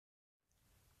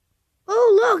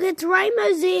look, it's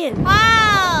rainbows in.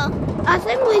 Wow! I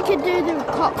think we could do the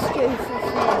corkscrew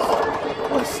first.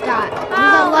 We'll start. Oh,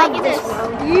 I love my this goodness.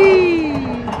 world.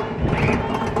 Yee.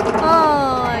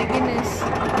 Oh my goodness.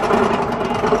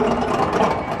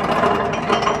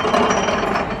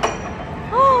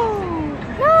 Oh,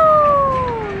 no, no.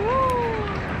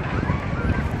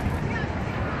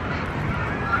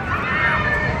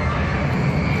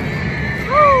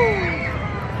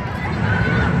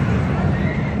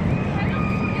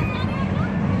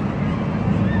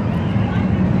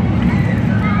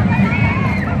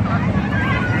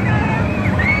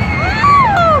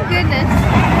 Oh, goodness.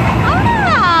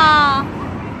 Ah.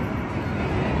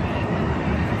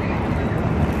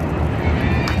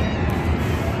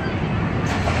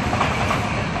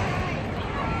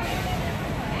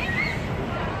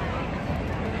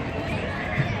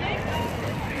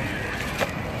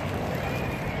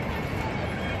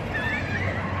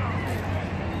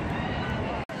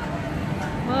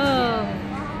 Whoa.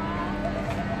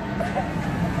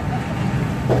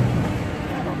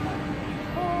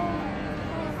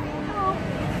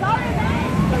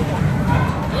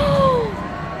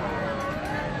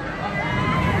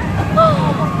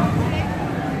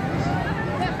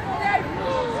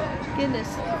 Goodness.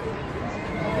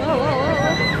 Whoa, whoa,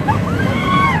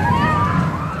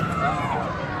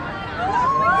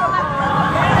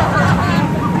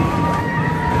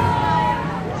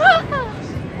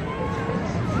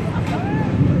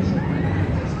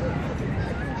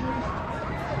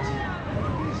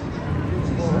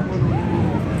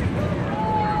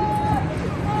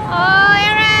 Oh,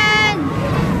 Aaron!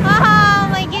 Oh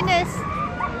my goodness.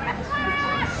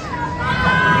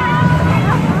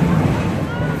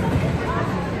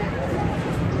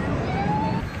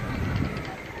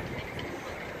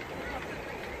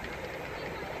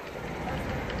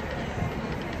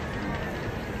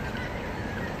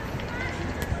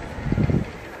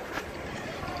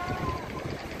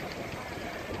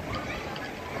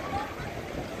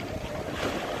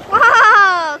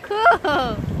 Wow,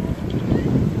 cool.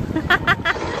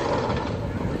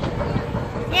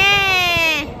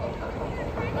 Yeah.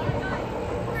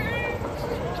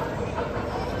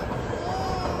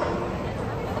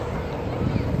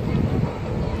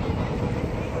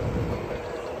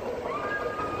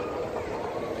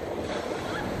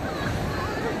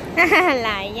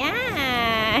 Lại á.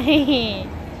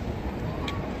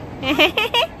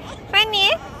 Funny.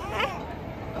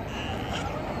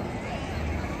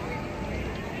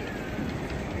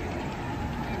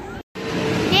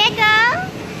 Diego.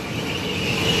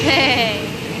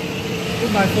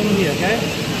 Put my phone here, okay?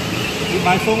 If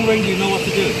my phone ring, you know what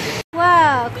to do.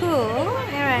 Wow, cool.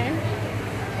 Alright.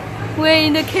 We're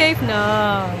in the cave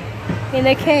now. In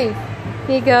the cave.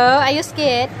 Here you go. Are you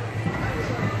scared?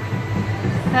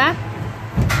 Huh?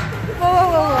 Whoa,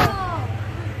 whoa, whoa, whoa.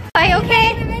 Are you okay?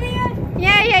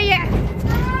 Yeah, yeah, yeah.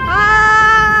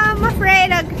 Oh, I'm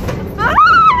afraid of... Oh!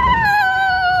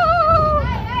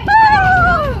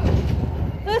 Oh!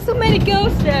 There's so many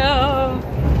ghosts there.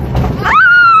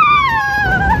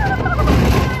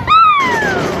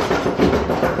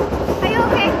 Are you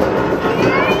okay?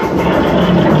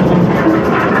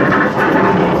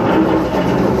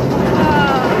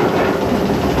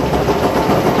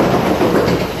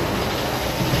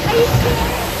 Are you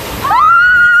scared?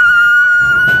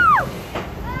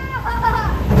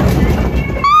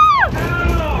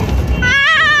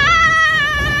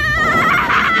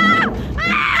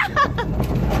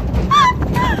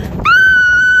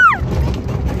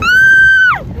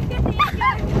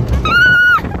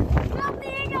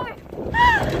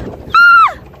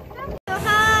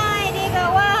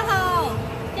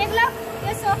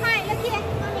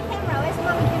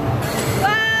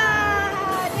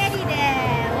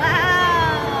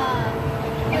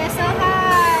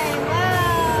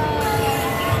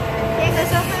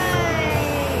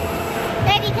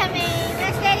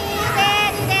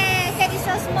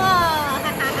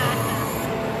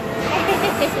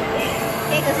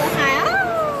 Diego so high.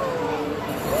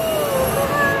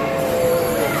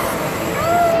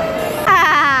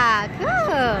 Ah,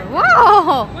 cool.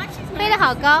 Wow. 飞得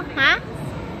好高啊！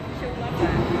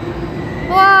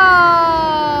哇！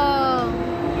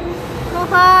好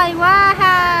嗨！哇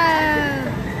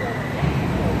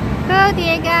！Cool,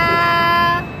 Diego.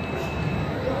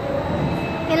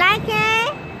 You like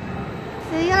it?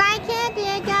 Do you like it,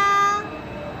 Diego?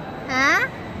 Huh?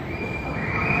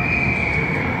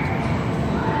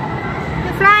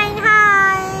 Flying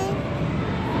high.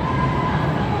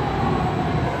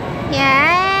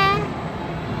 Yeah.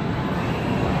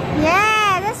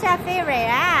 Yeah, that's your favorite,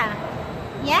 ah.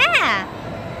 Yeah.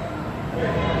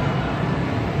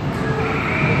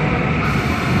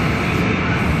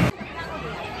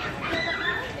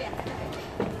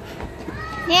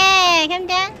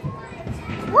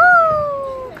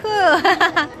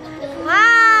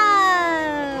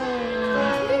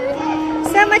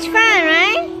 So much fun,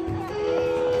 right?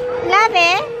 Love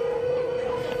it.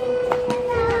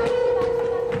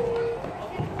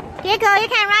 Here you go, you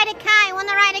can ride a car. You want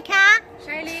to ride a car?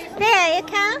 There, you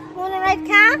can. Want to ride a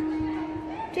car?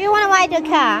 Do you want to ride the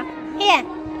car? Here,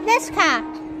 this car.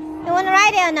 You want to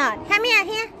ride it or not? Come here.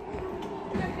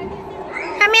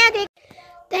 Come here, Dick.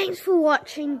 Thanks for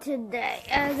watching today.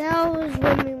 That was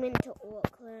when we went to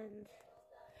Auckland.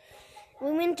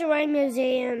 We went to Rainbow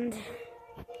Land.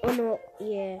 Oh no,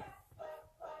 yeah.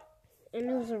 And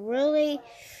it was a really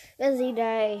busy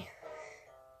day.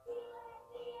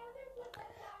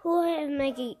 We'll have to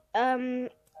make it,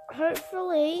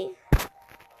 hopefully,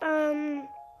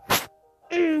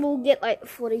 we'll get like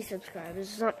 40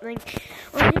 subscribers or something.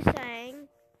 I'm just saying,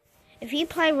 if you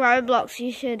play Roblox,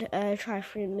 you should try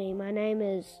friend me. My name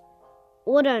is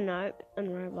Autonope on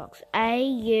Roblox.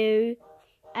 AUTONOPE.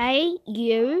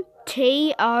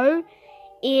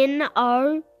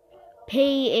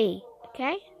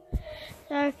 Okay?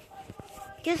 So,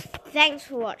 just thanks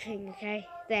for watching, okay?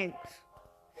 Thanks.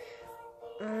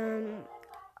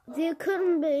 There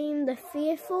couldn't be the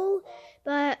Fearful,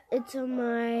 but it's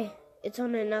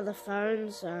on another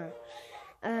phone, so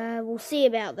we'll see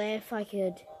about that if I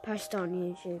could post on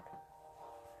YouTube.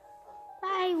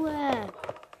 Bye.